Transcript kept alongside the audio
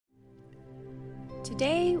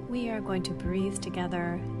Today we are going to breathe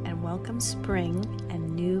together and welcome spring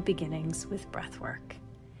and new beginnings with Breathwork.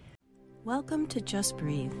 Welcome to Just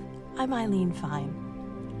Breathe. I'm Eileen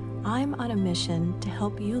Fine. I'm on a mission to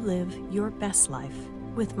help you live your best life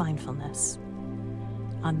with mindfulness.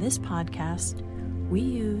 On this podcast, we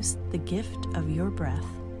use the gift of your breath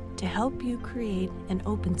to help you create an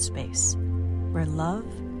open space where love,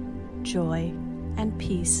 joy, and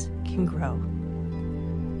peace can grow.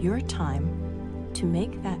 Your time to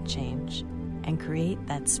make that change and create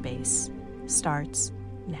that space starts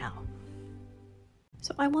now.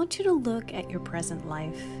 So I want you to look at your present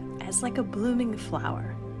life as like a blooming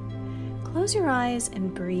flower. Close your eyes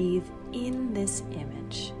and breathe in this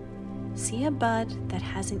image. See a bud that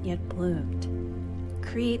hasn't yet bloomed.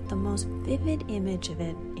 Create the most vivid image of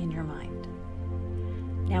it in your mind.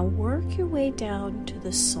 Now work your way down to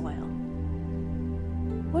the soil.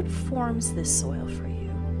 What forms this soil for you?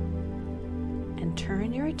 And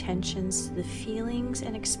turn your attentions to the feelings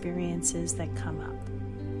and experiences that come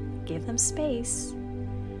up. Give them space.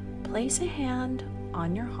 Place a hand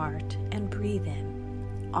on your heart and breathe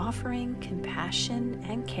in, offering compassion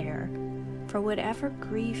and care for whatever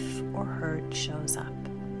grief or hurt shows up.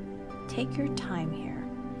 Take your time here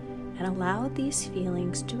and allow these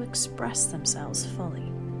feelings to express themselves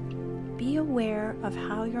fully. Be aware of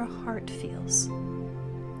how your heart feels.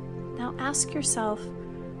 Now ask yourself,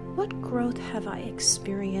 what growth have I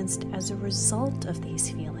experienced as a result of these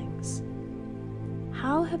feelings?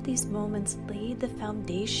 How have these moments laid the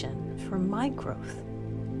foundation for my growth?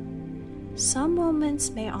 Some moments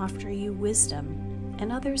may offer you wisdom,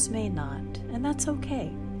 and others may not, and that's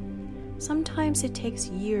okay. Sometimes it takes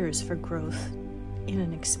years for growth in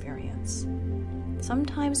an experience.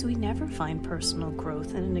 Sometimes we never find personal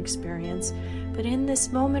growth in an experience, but in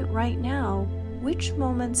this moment right now, which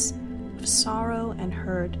moments of sorrow and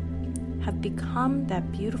hurt have become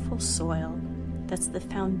that beautiful soil that's the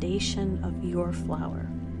foundation of your flower?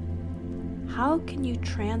 How can you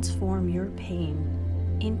transform your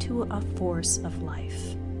pain into a force of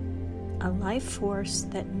life? A life force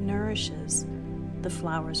that nourishes the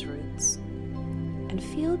flower's roots. And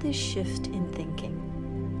feel this shift in thinking.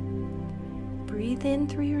 Breathe in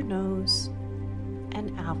through your nose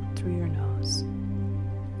and out through your nose.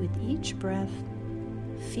 With each breath,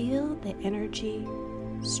 feel the energy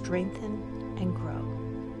strengthen and grow.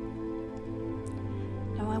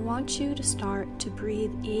 Now I want you to start to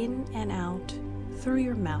breathe in and out through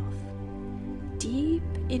your mouth, deep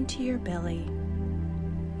into your belly,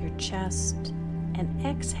 your chest, and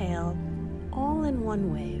exhale all in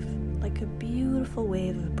one wave, like a beautiful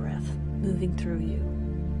wave of breath moving through you.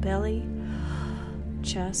 Belly,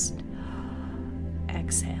 chest,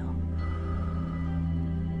 exhale.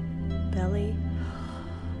 Belly,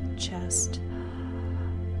 chest,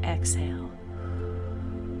 exhale.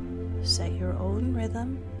 Set your own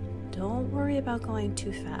rhythm. Don't worry about going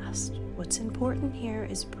too fast. What's important here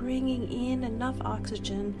is bringing in enough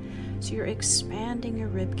oxygen so you're expanding your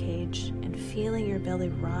rib cage and feeling your belly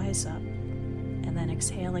rise up, and then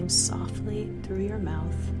exhaling softly through your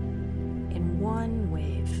mouth in one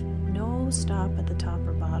wave. No stop at the top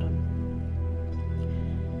or bottom.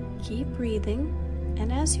 Keep breathing,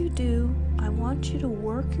 and as you do, I want you to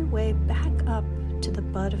work your way back up to the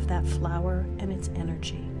bud of that flower and its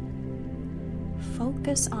energy.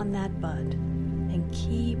 Focus on that bud and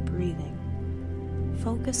keep breathing.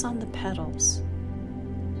 Focus on the petals.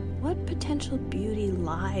 What potential beauty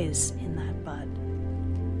lies in that bud?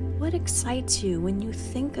 What excites you when you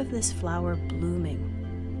think of this flower blooming?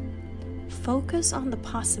 Focus on the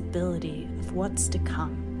possibility of what's to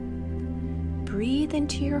come. Breathe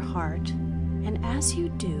into your heart, and as you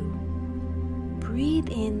do, breathe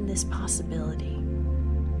in this possibility.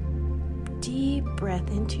 Deep breath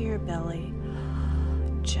into your belly,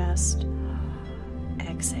 chest,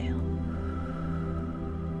 exhale.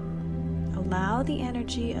 Allow the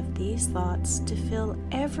energy of these thoughts to fill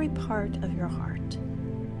every part of your heart.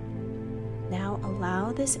 Now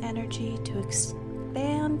allow this energy to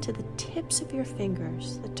expand to the tips of your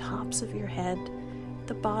fingers, the tops of your head,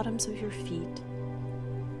 the bottoms of your feet.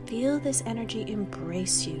 Feel this energy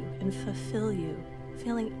embrace you and fulfill you,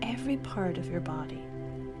 filling every part of your body.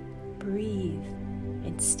 Breathe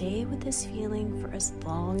and stay with this feeling for as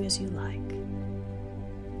long as you like.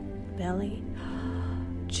 Belly,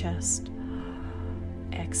 chest,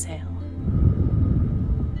 exhale.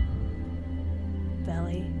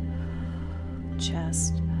 Belly,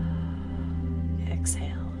 chest,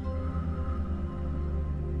 exhale.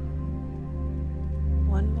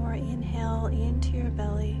 One more inhale into your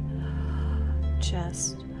belly,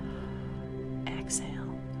 chest, exhale.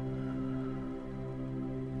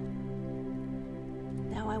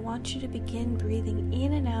 want you to begin breathing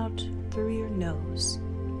in and out through your nose.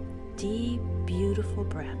 Deep, beautiful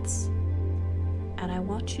breaths. And I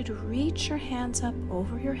want you to reach your hands up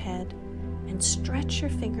over your head and stretch your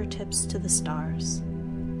fingertips to the stars.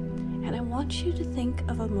 And I want you to think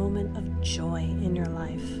of a moment of joy in your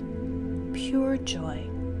life. Pure joy.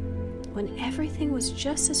 When everything was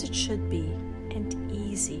just as it should be and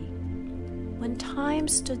easy. When time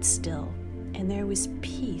stood still and there was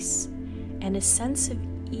peace and a sense of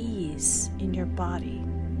ease in your body,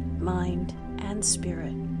 mind, and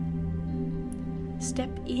spirit. Step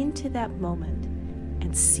into that moment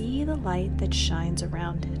and see the light that shines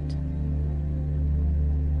around it.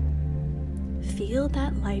 Feel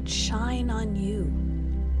that light shine on you.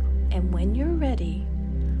 And when you're ready,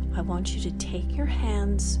 I want you to take your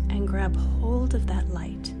hands and grab hold of that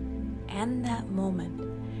light and that moment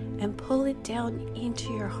and pull it down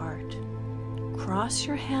into your heart. Cross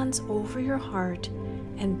your hands over your heart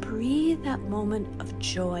and breathe that moment of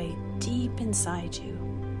joy deep inside you.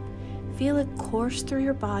 Feel it course through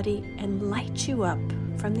your body and light you up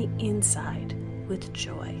from the inside with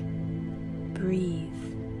joy. Breathe.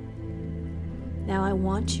 Now I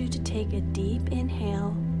want you to take a deep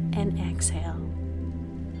inhale and exhale.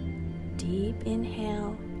 Deep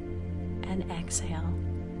inhale and exhale.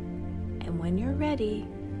 And when you're ready,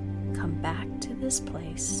 come back to this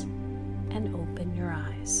place and open your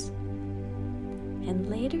eyes. And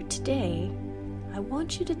later today, I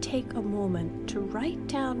want you to take a moment to write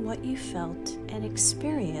down what you felt and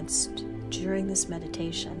experienced during this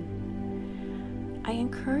meditation. I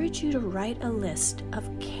encourage you to write a list of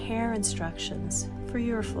care instructions for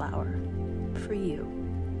your flower, for you.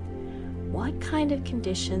 What kind of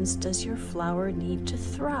conditions does your flower need to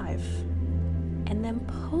thrive? And then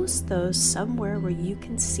post those somewhere where you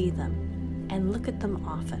can see them and look at them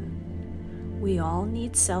often. We all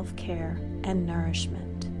need self-care and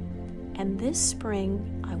nourishment. And this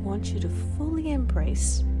spring, I want you to fully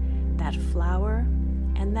embrace that flower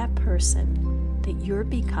and that person that you're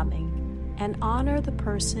becoming and honor the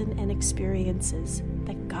person and experiences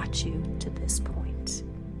that got you to this point.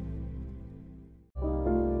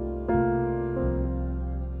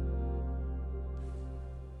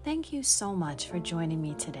 Thank you so much for joining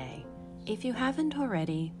me today. If you haven't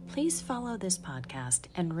already, please follow this podcast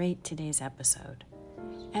and rate today's episode.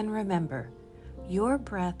 And remember, your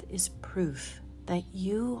breath is proof that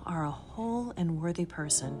you are a whole and worthy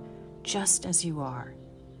person just as you are.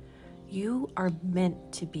 You are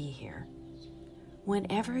meant to be here.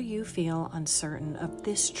 Whenever you feel uncertain of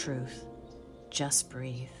this truth, just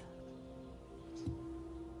breathe.